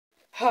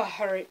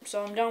Alright,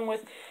 so I'm done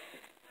with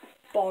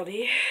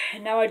Baldi,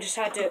 and now I just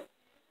had to...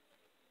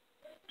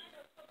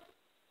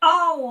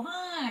 Oh,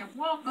 hi!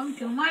 Welcome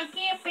to my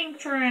camping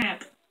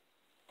trip!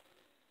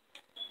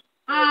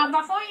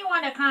 Before you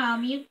want to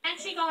come, you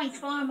actually go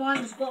explore more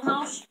of the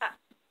schoolhouse?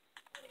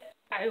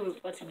 I would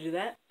let you do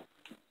that.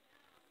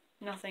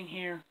 Nothing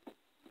here.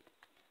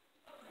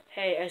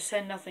 Hey, I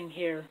said nothing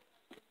here.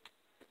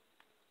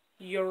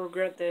 You'll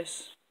regret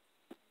this.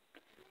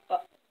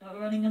 We're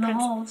running in the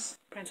halls.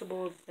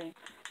 Principal of the thing.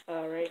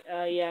 Alright,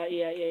 yeah.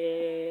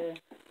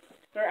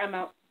 Alright, I'm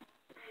out.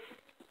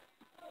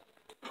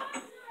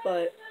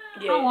 But,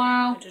 yeah. Oh,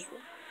 wow.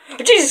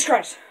 Jesus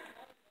Christ!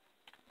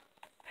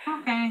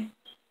 Okay.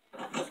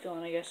 Let's go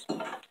on, I guess.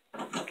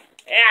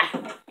 Yeah!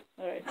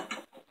 Alright.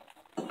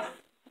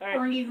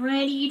 Are you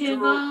ready to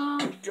go?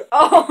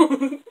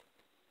 Oh!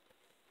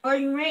 Are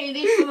you ready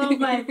to go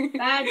by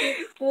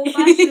magic school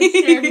bus?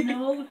 There's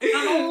no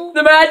tunnel?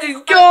 The magic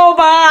school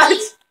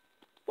bus!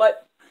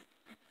 What?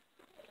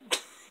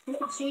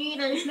 See,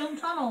 there's no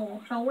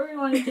tunnel, so we're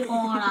going to go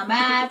on a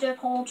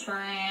magical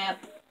trip.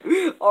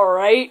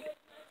 Alright.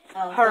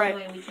 Oh, Alright.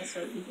 Wait, we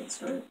can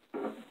start.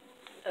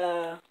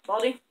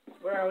 Baldi,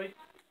 where are we?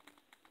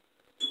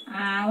 We're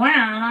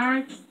on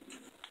our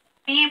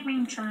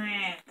camping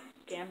trip.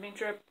 Camping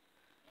trip?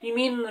 You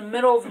mean in the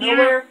middle of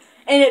nowhere?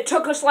 And it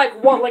took us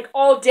like, what, like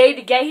all day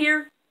to get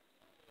here?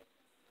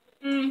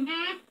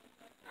 Mm-hmm.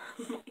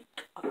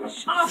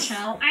 Also,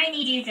 I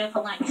need you to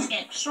collect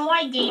sticks, so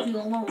I gave you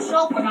a little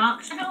silver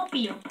box to help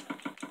you.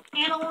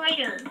 And a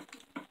lighter.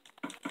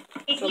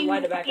 If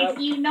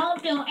you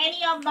don't do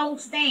any of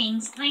those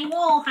things, I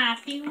will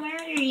have to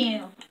murder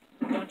you.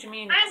 Don't you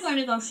mean... I'm going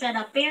to go set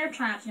up bear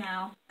traps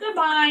now.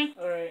 Goodbye.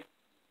 Alright.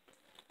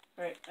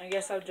 Alright, I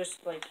guess I'll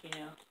just, like,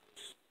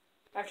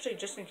 actually,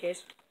 just in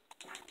case.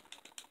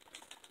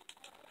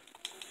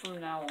 From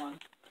now on.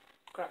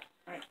 Crap.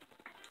 Alright.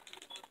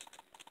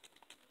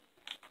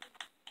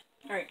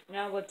 Alright,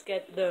 now let's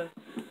get the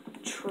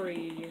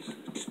trees.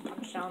 Just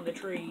punch down the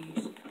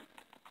trees.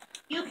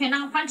 You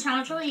cannot punch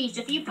down trees.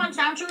 If you punch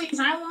down trees,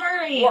 I will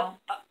murder you. Well,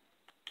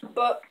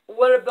 but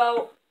what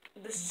about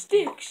the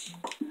sticks?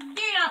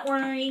 Do not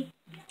worry.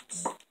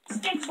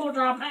 Sticks will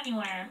drop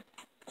anywhere.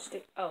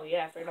 Oh,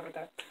 yeah, I forgot about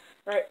that.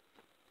 Alright.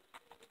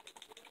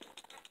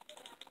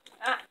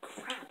 Ah,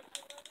 crap.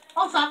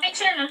 Also, make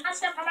sure to not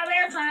step on my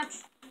bear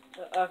traps.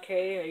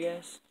 Okay, I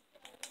guess.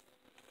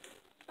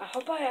 I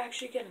hope I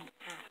actually get an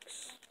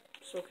axe.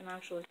 So it can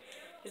actually...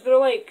 Is there,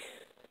 like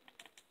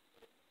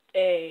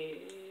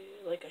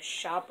a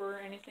shop or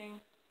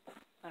anything?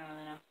 I don't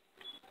really know.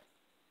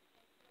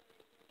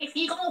 If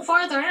you go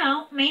farther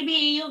out, maybe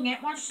you'll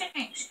get more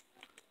sticks.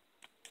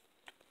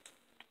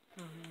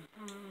 I'm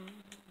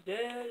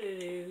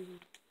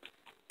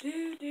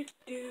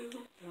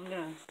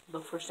gonna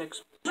look for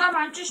sticks. There's a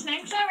bunch of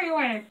snakes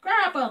everywhere.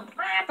 Grab them,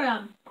 grab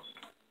them.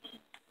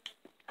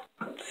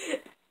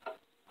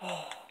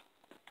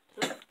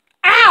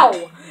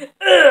 Ow!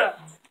 Ugh!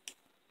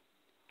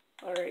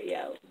 Alright,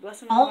 yeah.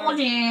 Lesson Told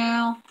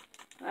you.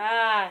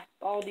 Ah,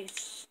 Baldi,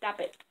 stop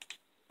it.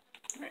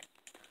 Alright.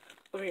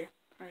 Over here.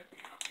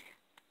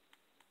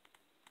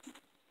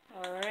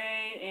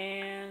 Alright,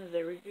 and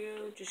there we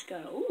go. Just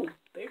gonna... Ooh,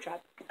 bear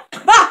trap.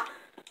 Ah!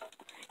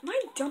 Am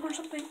I dumb or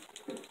something?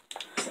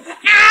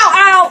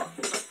 Ow!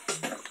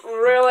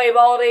 Really,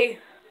 Baldi?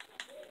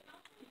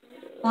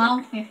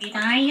 Well, if you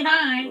die, you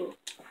die. Ooh.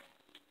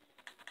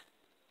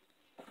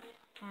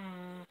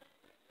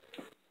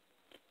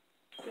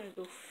 Gonna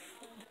go...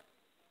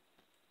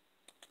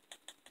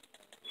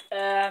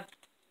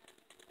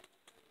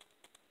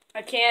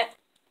 I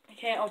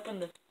can't open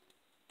the...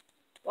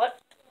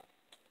 What?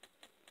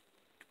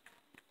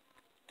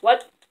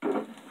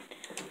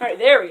 Alright,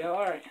 there we go,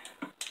 alright.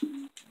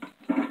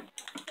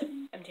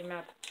 Empty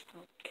map. I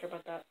don't care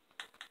about that.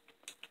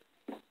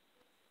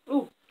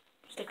 Ooh,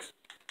 sticks.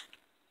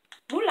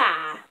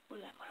 Moolah!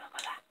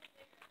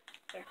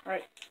 There,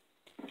 alright.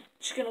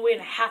 Just gonna wait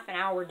a half an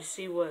hour to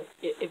see what,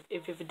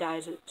 if it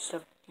dies and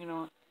stuff, you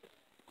know what.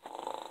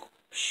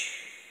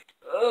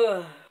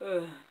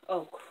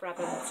 Oh crap,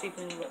 I've been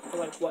sleeping for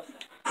like what?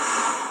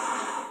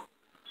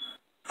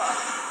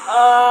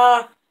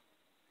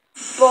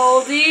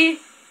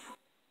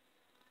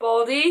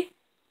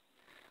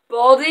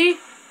 Baldi?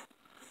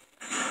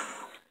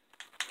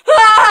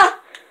 Ah!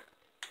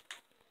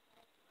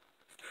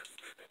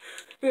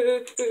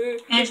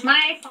 Is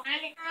my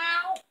fire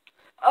out?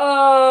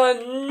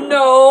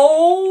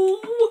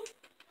 No.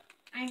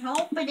 I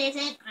hope it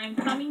isn't. I'm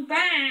coming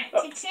back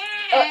to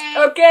check.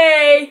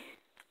 Okay.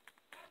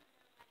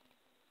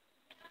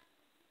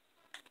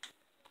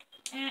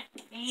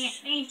 These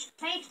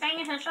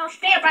things are so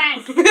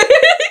stupid.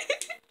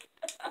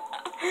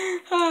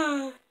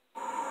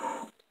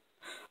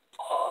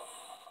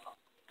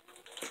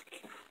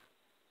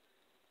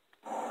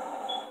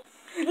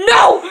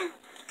 No!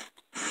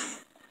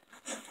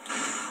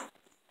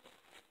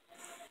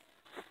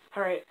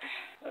 Alright.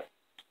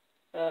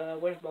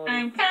 Where's Baldi?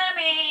 I'm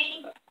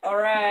coming.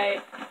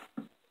 Alright.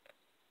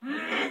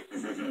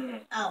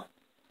 Oh.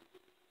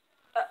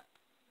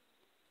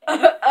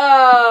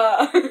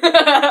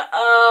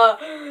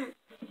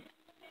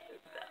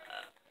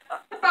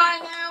 Bye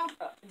now.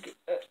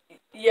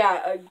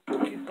 Yeah,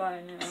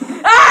 goodbye now.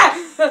 Ah!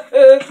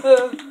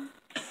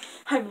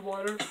 I'm in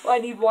water. I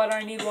need water.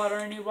 I need water.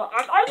 I need water.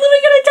 I'm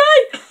literally gonna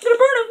die. I'm gonna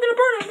burn. I'm gonna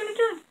burn. I'm gonna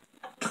turn.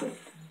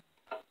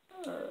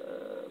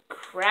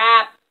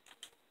 Crap.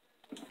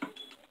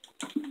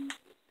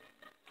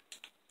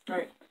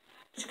 Alright.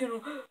 Just gonna.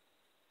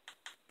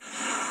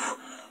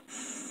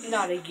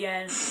 Not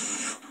again.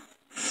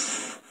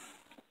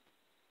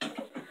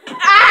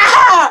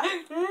 Ah!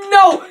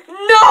 No!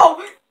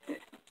 No!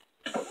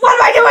 What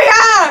am I doing?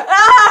 Ah!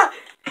 Ah!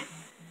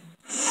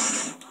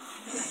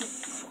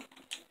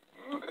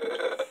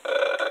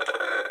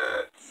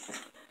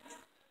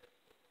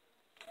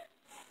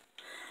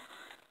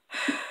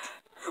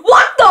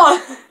 What the?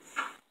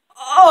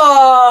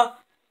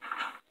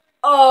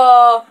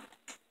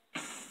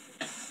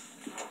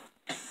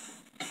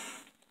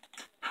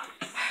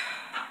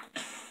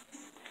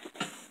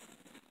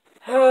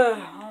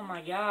 Oh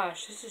my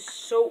gosh, this is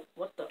so.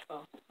 What the?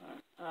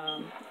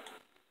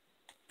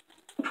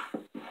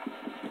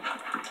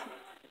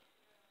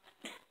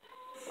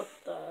 What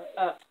the?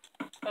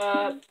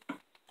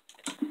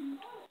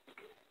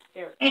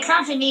 Here. It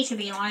actually needs to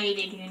be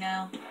lighted, you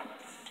know.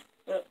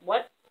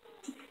 What?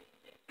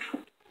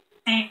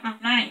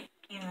 At night,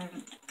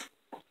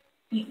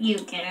 you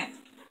get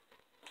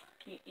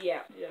it.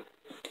 Yeah.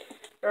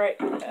 Alright,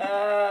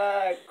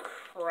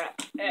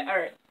 crap.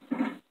 Alright.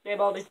 Hey,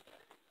 Baldy.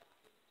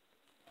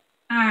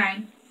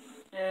 Alright.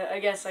 I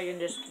guess I can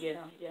just,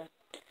 yeah.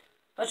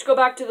 Let's go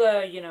back to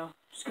the,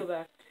 let's go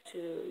back to,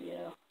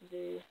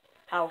 the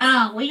house.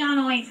 Oh, we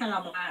gotta wait for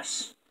the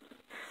bus.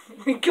 Oh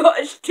my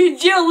gosh,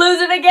 did you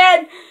lose it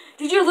again?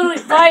 Did you literally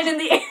fly it in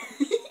the air?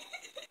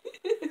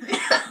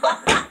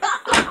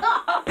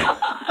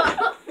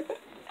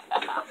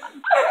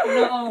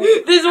 No.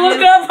 This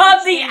wasn't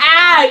about the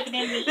act.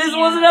 This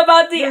wasn't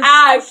about the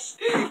act.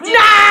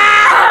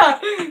 Nah!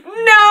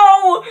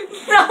 No!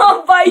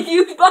 No! I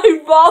used my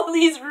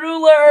Baldi's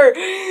ruler.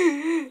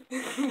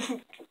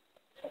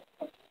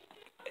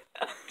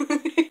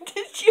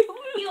 Did you?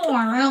 You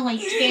are really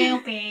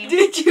stupid.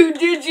 Did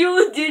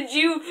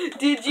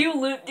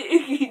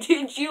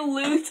you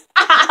lose?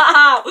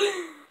 Ow!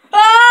 Ah,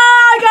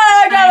 I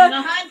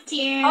gotta.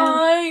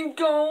 I'm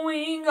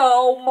going.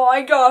 Oh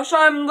my gosh!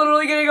 I'm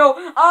literally gonna go.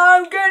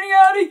 I'm getting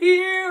out of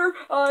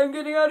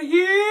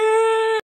here.